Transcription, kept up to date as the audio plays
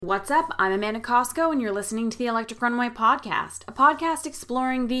What's up? I'm Amanda Costco, and you're listening to the Electric Runway Podcast, a podcast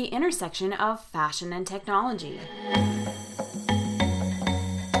exploring the intersection of fashion and technology.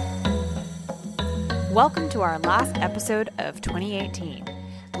 Welcome to our last episode of 2018.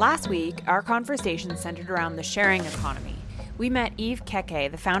 Last week, our conversation centered around the sharing economy. We met Eve Keke,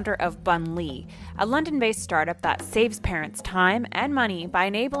 the founder of Bunlee, a London-based startup that saves parents time and money by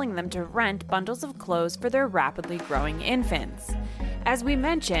enabling them to rent bundles of clothes for their rapidly growing infants. As we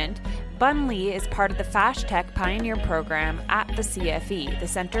mentioned, Bunlee is part of the FashTech Pioneer Program at the CFE, the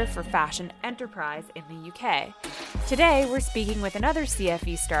Centre for Fashion Enterprise in the UK. Today, we're speaking with another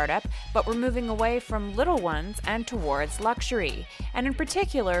CFE startup, but we're moving away from little ones and towards luxury. And in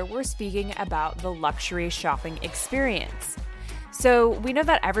particular, we're speaking about the luxury shopping experience. So we know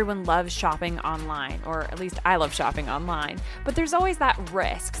that everyone loves shopping online, or at least I love shopping online, but there's always that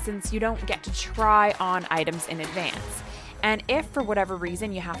risk since you don't get to try on items in advance. And if for whatever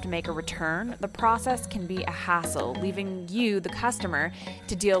reason you have to make a return, the process can be a hassle, leaving you, the customer,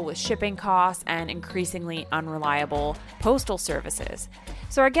 to deal with shipping costs and increasingly unreliable postal services.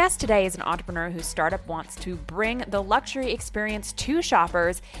 So our guest today is an entrepreneur whose startup wants to bring the luxury experience to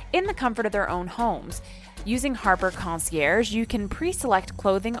shoppers in the comfort of their own homes. Using Harper Concierge, you can pre-select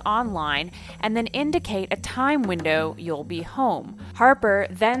clothing online and then indicate a time window you'll be home. Harper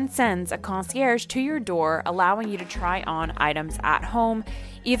then sends a concierge to your door, allowing you to try on items at home,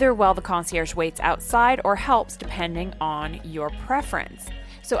 either while the concierge waits outside or helps depending on your preference.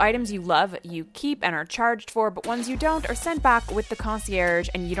 So items you love, you keep and are charged for, but ones you don't are sent back with the concierge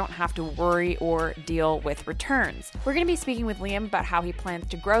and you don't have to worry or deal with returns. We're going to be speaking with Liam about how he plans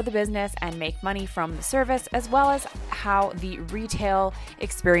to grow the business and make money from the service, as well as how the retail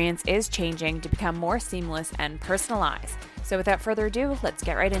experience is changing to become more seamless and personalized. So without further ado, let's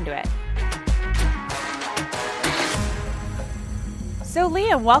get right into it. So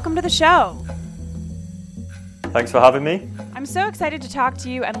Liam, welcome to the show. Thanks for having me. I'm so excited to talk to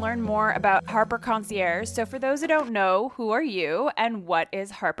you and learn more about Harper Concierge. So for those who don't know, who are you and what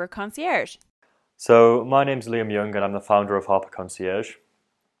is Harper Concierge? So my name's Liam Young and I'm the founder of Harper Concierge.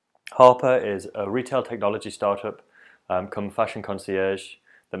 Harper is a retail technology startup, come fashion concierge,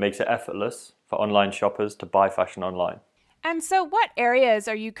 that makes it effortless for online shoppers to buy fashion online. And so what areas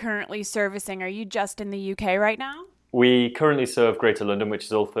are you currently servicing? Are you just in the UK right now? We currently serve Greater London, which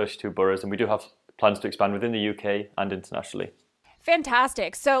is all 32 boroughs, and we do have plans to expand within the UK and internationally.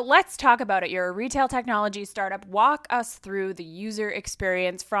 Fantastic. So let's talk about it. You're a retail technology startup. Walk us through the user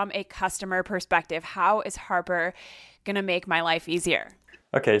experience from a customer perspective. How is Harper going to make my life easier?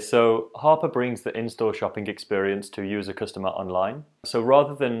 Okay, so Harper brings the in-store shopping experience to you as a customer online. So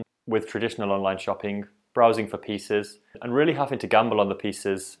rather than with traditional online shopping, browsing for pieces and really having to gamble on the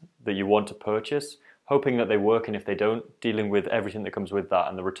pieces that you want to purchase, hoping that they work, and if they don't, dealing with everything that comes with that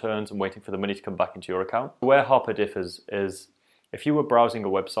and the returns and waiting for the money to come back into your account. Where Harper differs is if you were browsing a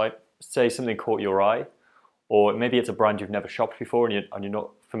website, say something caught your eye, or maybe it's a brand you've never shopped before and you're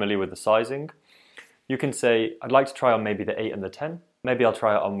not familiar with the sizing, you can say, I'd like to try on maybe the 8 and the 10. Maybe I'll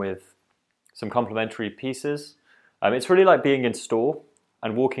try it on with some complementary pieces. It's really like being in store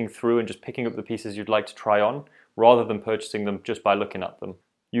and walking through and just picking up the pieces you'd like to try on rather than purchasing them just by looking at them.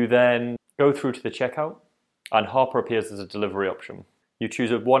 You then go through to the checkout and Harper appears as a delivery option. You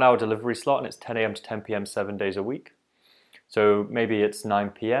choose a 1-hour delivery slot and it's 10 a.m. to 10 p.m. 7 days a week. So maybe it's 9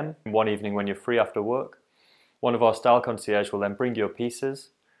 p.m. one evening when you're free after work. One of our style concierge will then bring your pieces,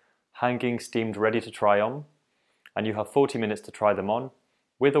 hanging, steamed, ready to try on, and you have 40 minutes to try them on,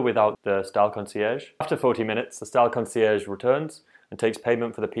 with or without the style concierge. After 40 minutes, the style concierge returns and takes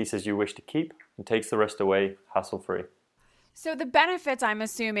payment for the pieces you wish to keep and takes the rest away hassle-free. So the benefits, I'm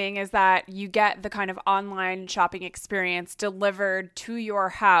assuming, is that you get the kind of online shopping experience delivered to your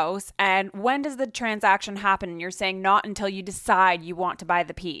house. And when does the transaction happen? You're saying not until you decide you want to buy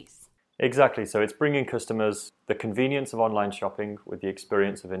the piece. Exactly. So it's bringing customers the convenience of online shopping with the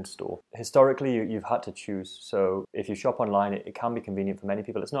experience of in-store. Historically, you've had to choose. So if you shop online, it can be convenient for many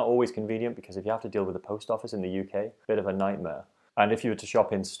people. It's not always convenient because if you have to deal with the post office in the UK, a bit of a nightmare. And if you were to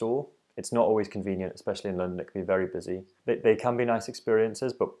shop in-store, it's not always convenient, especially in London. It can be very busy. They can be nice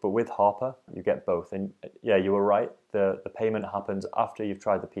experiences, but with Harper, you get both. And yeah, you were right. The payment happens after you've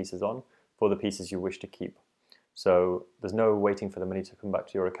tried the pieces on for the pieces you wish to keep. So there's no waiting for the money to come back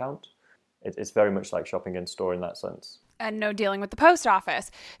to your account. It's very much like shopping in store in that sense. And no dealing with the post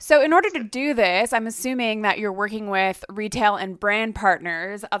office. So in order to do this, I'm assuming that you're working with retail and brand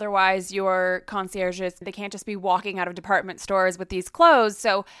partners. Otherwise, your concierges, they can't just be walking out of department stores with these clothes.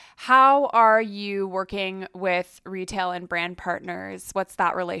 So how are you working with retail and brand partners? What's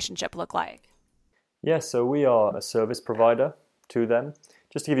that relationship look like? Yes, so we are a service provider to them.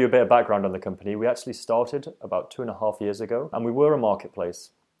 Just to give you a bit of background on the company, we actually started about 2.5 years ago, and we were a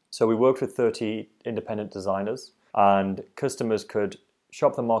marketplace. So we worked with 30 independent designers, and customers could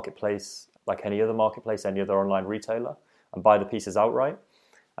shop the marketplace like any other marketplace, any other online retailer, and buy the pieces outright.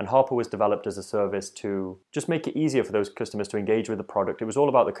 And Harper was developed as a service to just make it easier for those customers to engage with the product. It was all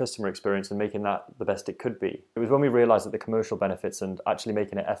about the customer experience and making that the best it could be. It was when we realized that the commercial benefits and actually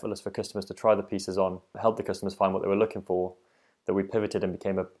making it effortless for customers to try the pieces on, help the customers find what they were looking for, that we pivoted and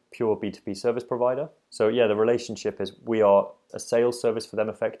became a pure B2B service provider. So yeah, the relationship is we are a sales service for them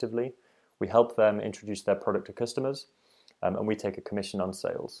effectively. We help them introduce their product to customers, and we take a commission on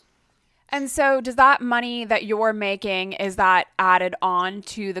sales. And so does that money that you're making, is that added on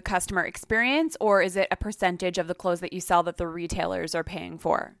to the customer experience, or is it a percentage of the clothes that you sell that the retailers are paying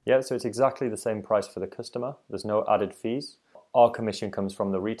for? Yeah, so it's exactly the same price for the customer. There's no added fees. Our commission comes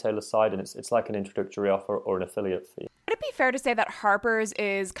from the retailer side, and it's like an introductory offer or an affiliate fee. Would it be fair to say that Harper's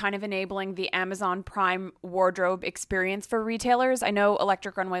is kind of enabling the Amazon Prime wardrobe experience for retailers? I know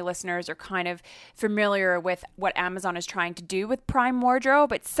Electric Runway listeners are kind of familiar with what Amazon is trying to do with Prime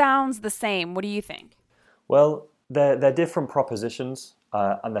Wardrobe. It sounds the same. What do you think? Well, they're different propositions,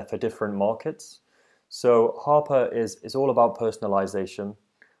 and they're for different markets. So Harper is all about personalization,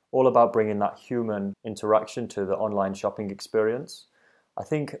 all about bringing that human interaction to the online shopping experience. I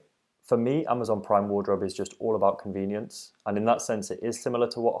think for me, Amazon Prime Wardrobe is just all about convenience. And in that sense, it is similar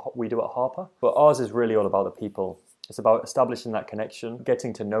to what we do at Harper. But ours is really all about the people. It's about establishing that connection,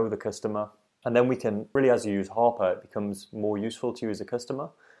 getting to know the customer. And then we can really, as you use Harper, it becomes more useful to you as a customer.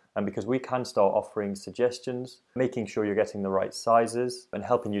 And because we can start offering suggestions, making sure you're getting the right sizes, and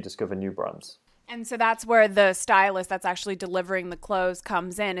helping you discover new brands. And so that's where the stylist that's actually delivering the clothes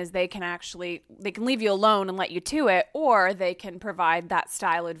comes in, is they can leave you alone and let you to it, or they can provide that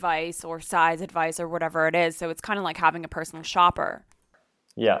style advice or size advice or whatever it is. So it's kind of like having a personal shopper.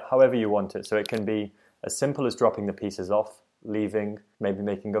 Yeah, however you want it. So it can be as simple as dropping the pieces off, leaving, maybe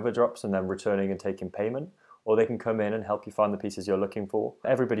making other drops and then returning and taking payment. Or they can come in and help you find the pieces you're looking for.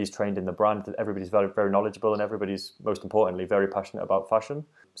 Everybody's trained in the brand, everybody's very, very knowledgeable, and everybody's, most importantly, very passionate about fashion.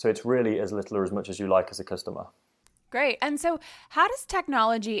 So it's really as little or as much as you like as a customer. Great. And so how does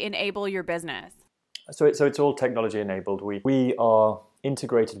technology enable your business? So it's all technology enabled. We are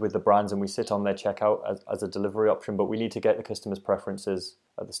integrated with the brands and we sit on their checkout as a delivery option, but we need to get the customer's preferences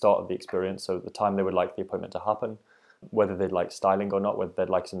at the start of the experience. So the time they would like the appointment to happen, whether they'd like styling or not, whether they'd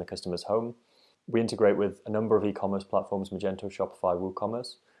like it in the customer's home. We integrate with a number of e-commerce platforms, Magento, Shopify,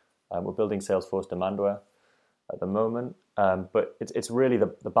 WooCommerce. We're building Salesforce Demandware at the moment. But it's really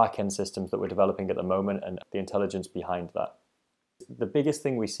the back-end systems that we're developing at the moment and the intelligence behind that. The biggest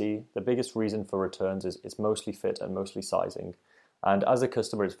thing we see, the biggest reason for returns is it's mostly fit and mostly sizing. And as a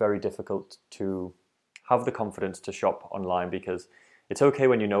customer, it's very difficult to have the confidence to shop online because it's okay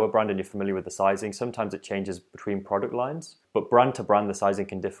when you know a brand and you're familiar with the sizing. Sometimes it changes between product lines, but brand to brand, the sizing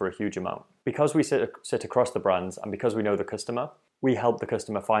can differ a huge amount. Because we sit across the brands and because we know the customer, we help the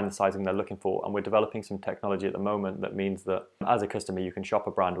customer find the sizing they're looking for. And we're developing some technology at the moment that means that as a customer, you can shop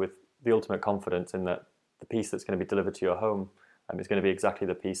a brand with the ultimate confidence in that the piece that's going to be delivered to your home is going to be exactly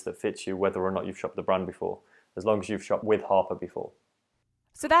the piece that fits you, whether or not you've shopped the brand before, as long as you've shopped with Harper before.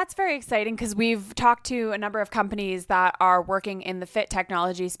 So that's very exciting because we've talked to a number of companies that are working in the fit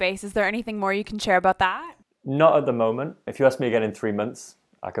technology space. Is there anything more you can share about that? Not at the moment. If you ask me again in 3 months,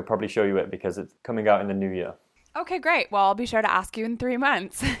 I could probably show you it because it's coming out in the new year. Okay, great. Well, I'll be sure to ask you in 3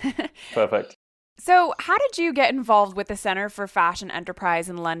 months. Perfect. So how did you get involved with the Centre for Fashion Enterprise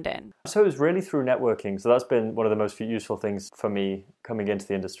in London? So it was really through networking. So that's been one of the most useful things for me coming into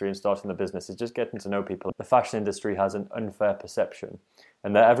the industry and starting the business is just getting to know people. The fashion industry has an unfair perception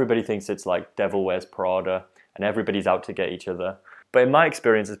and that everybody thinks it's like Devil Wears Prada and everybody's out to get each other. But in my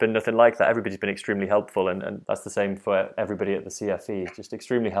experience, it's been nothing like that. Everybody's been extremely helpful and that's the same for everybody at the CFE. Just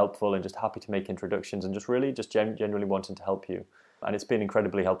extremely helpful and just happy to make introductions and just really just genuinely wanting to help you. And it's been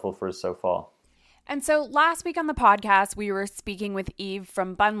incredibly helpful for us so far. And so last week on the podcast, we were speaking with Eve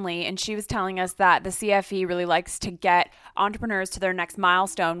from Bunley, and she was telling us that the CFE really likes to get entrepreneurs to their next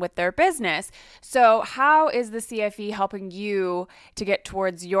milestone with their business. So how is the CFE helping you to get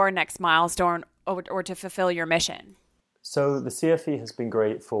towards your next milestone or to fulfill your mission? So the CFE has been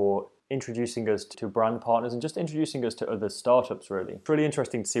great for introducing us to brand partners and just introducing us to other startups, really. It's really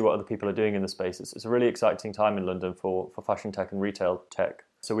interesting to see what other people are doing in the space. It's a really exciting time in London for fashion tech and retail tech.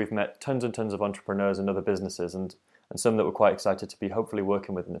 So we've met tons and tons of entrepreneurs and other businesses and some that we're quite excited to be hopefully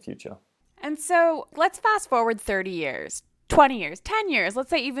working with in the future. And so let's fast forward 30 years, 20 years, 10 years,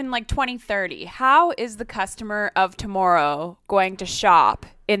 let's say even like 2030. How is the customer of tomorrow going to shop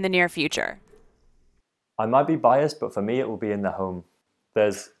in the near future? I might be biased, but for me, it will be in the home.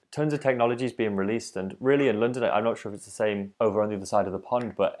 There's tons of technologies being released, and really in London, I'm not sure if it's the same over on the other side of the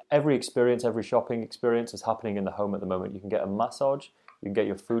pond, but every shopping experience is happening in the home at the moment. You can get a massage, you can get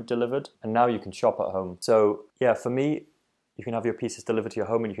your food delivered, and now you can shop at home. So yeah, for me, you can have your pieces delivered to your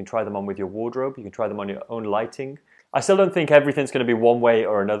home and you can try them on with your wardrobe, you can try them on your own lighting. I still don't think everything's going to be one way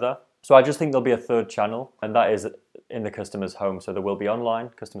or another. So I just think there'll be a third channel, and that is in the customer's home. So there will be online,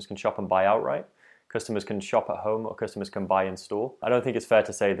 customers can shop and buy outright. Customers can shop at home or customers can buy in store. I don't think it's fair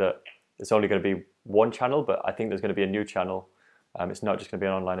to say that it's only going to be one channel, but I think there's going to be a new channel. It's not just going to be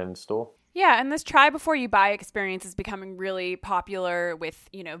an online and in store. Yeah, and this try before you buy experience is becoming really popular with,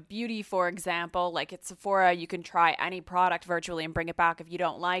 beauty, for example. Like at Sephora, you can try any product virtually and bring it back if you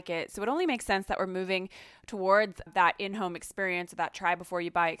don't like it. So it only makes sense that we're moving towards that in-home experience, that try before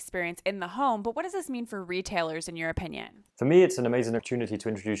you buy experience in the home. But what does this mean for retailers, in your opinion? For me, it's an amazing opportunity to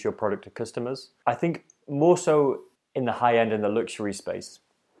introduce your product to customers. I think more so in the high end and the luxury space.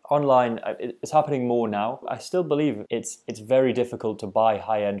 Online, it's happening more now. I still believe it's very difficult to buy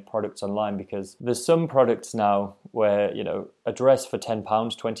high-end products online because there's some products now where, a dress for £10,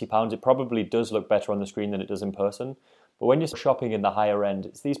 £20, it probably does look better on the screen than it does in person. But when you're shopping in the higher end,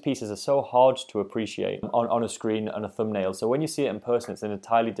 these pieces are so hard to appreciate on a screen and a thumbnail. So when you see it in person, it's an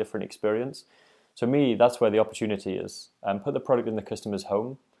entirely different experience. So me, that's where the opportunity is. Put the product in the customer's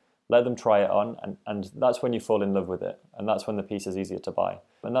home, let them try it on, and that's when you fall in love with it. And that's when the piece is easier to buy.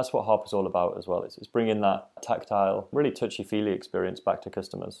 And that's what Harper's all about as well. It's bringing that tactile, really touchy-feely experience back to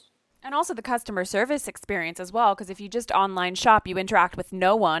customers. And also the customer service experience as well, because if you just online shop, you interact with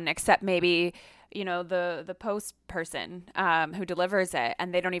no one except maybe, the post person who delivers it,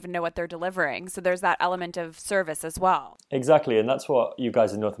 and they don't even know what they're delivering. So there's that element of service as well. Exactly, and that's what you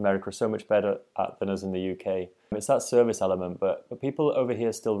guys in North America are so much better at than us in the UK. It's that service element, but people over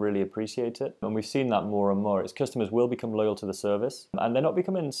here still really appreciate it. And we've seen that more and more. It's customers will become loyal to the service, and they're not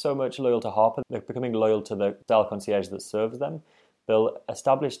becoming so much loyal to Harper. They're becoming loyal to the style concierge that serves them. They'll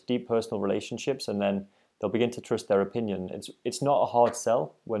establish deep personal relationships, and then they'll begin to trust their opinion. It's not a hard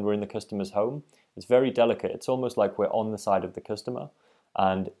sell when we're in the customer's home. It's very delicate. It's almost like we're on the side of the customer,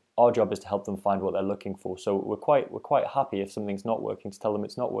 and our job is to help them find what they're looking for. So we're quite happy if something's not working to tell them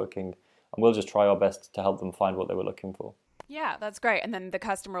it's not working, and we'll just try our best to help them find what they were looking for. Yeah, that's great. And then the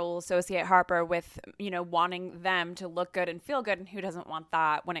customer will associate Harper with, wanting them to look good and feel good. And who doesn't want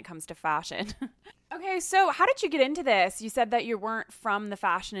that when it comes to fashion? Okay, so how did you get into this? You said that you weren't from the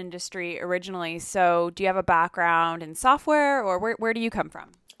fashion industry originally. So do you have a background in software, or where do you come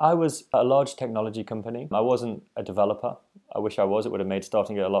from? I was at a large technology company. I wasn't a developer. I wish I was. It would have made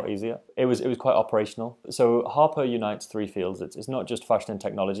starting it a lot easier. It was quite operational. So Harper unites three fields. It's not just fashion and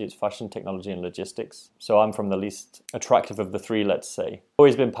technology. It's fashion, technology, and logistics. So I'm from the least attractive of the three, let's say.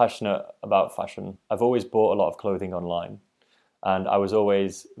 Always been passionate about fashion. I've always bought a lot of clothing online, and I was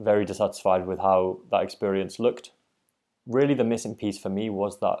always very dissatisfied with how that experience looked. Really, the missing piece for me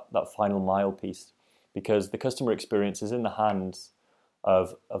was that final mile piece, because the customer experience is in the hands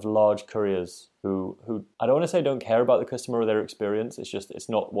of large couriers who I don't want to say don't care about the customer or their experience. It's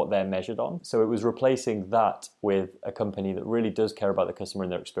not what they're measured on. So it was replacing that with a company that really does care about the customer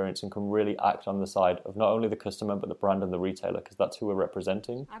and their experience and can really act on the side of not only the customer but the brand and the retailer, because that's who we're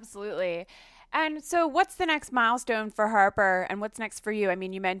representing. Absolutely. And so what's the next milestone for Harper, and what's next for you? I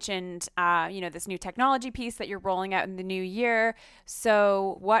mean, you mentioned, this new technology piece that you're rolling out in the new year.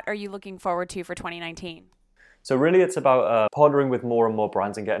 So what are you looking forward to for 2019? So really it's about partnering with more and more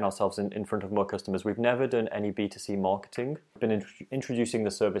brands and getting ourselves in front of more customers. We've never done any B2C marketing. We've been introducing the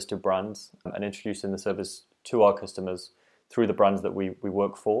service to brands and introducing the service to our customers through the brands that we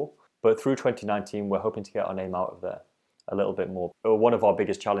work for. But through 2019, we're hoping to get our name out of there a little bit more. One of our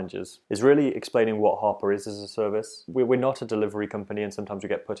biggest challenges is really explaining what Harper is as a service. We're not a delivery company, and sometimes we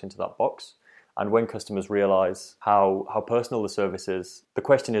get put into that box. And when customers realize how personal the service is, the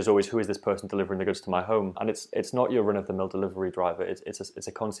question is always, who is this person delivering the goods to my home? And it's not your run-of-the-mill delivery driver. It's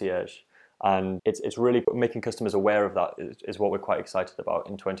a concierge. And it's really making customers aware of that is what we're quite excited about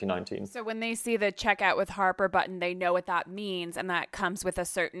in 2019. So when they see the checkout with Harper button, they know what that means, and that comes with a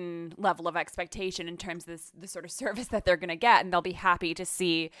certain level of expectation in terms of the sort of service that they're going to get, and they'll be happy to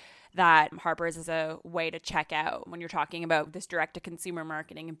see that Harper's is a way to check out when you're talking about this direct-to-consumer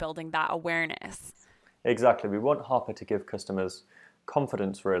marketing and building that awareness. Exactly. We want Harper to give customers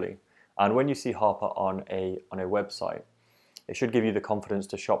confidence, really. And when you see Harper on a website, it should give you the confidence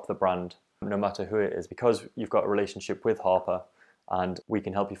to shop the brand, no matter who it is, because you've got a relationship with Harper and we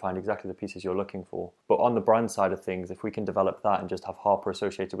can help you find exactly the pieces you're looking for. But on the brand side of things, if we can develop that and just have Harper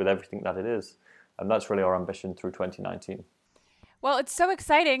associated with everything that it is, and that's really our ambition through 2019. Well, it's so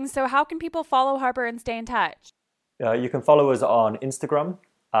exciting. So how can people follow Harper and stay in touch? You can follow us on Instagram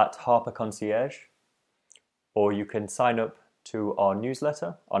at Harper Concierge, or you can sign up to our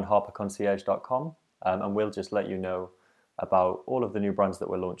newsletter on harperconcierge.com, and we'll just let you know about all of the new brands that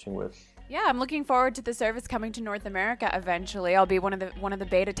we're launching with. Yeah, I'm looking forward to the service coming to North America eventually. I'll be one of the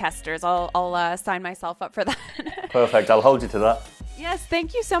beta testers. I'll sign myself up for that. Perfect. I'll hold you to that. Yes,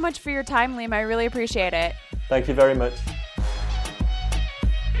 thank you so much for your time, Liam. I really appreciate it. Thank you very much.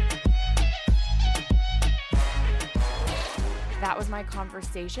 That was my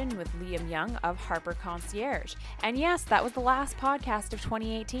conversation with Liam Young of Harper Concierge. And yes, that was the last podcast of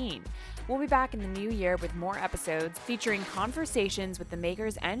 2018. We'll be back in the new year with more episodes featuring conversations with the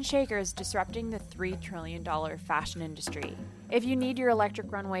makers and shakers disrupting the $3 trillion fashion industry. If you need your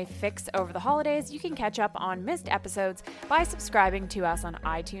electric runway fix over the holidays, you can catch up on missed episodes by subscribing to us on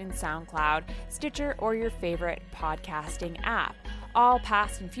iTunes, SoundCloud, Stitcher, or your favorite podcasting app. All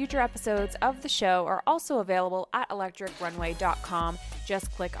past and future episodes of the show are also available at electricrunway.com.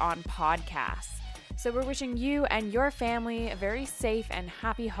 Just click on podcasts. So we're wishing you and your family a very safe and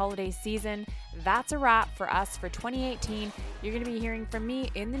happy holiday season. That's a wrap for us for 2018. You're going to be hearing from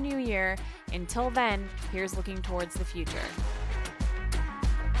me in the new year. Until then, here's looking towards the future.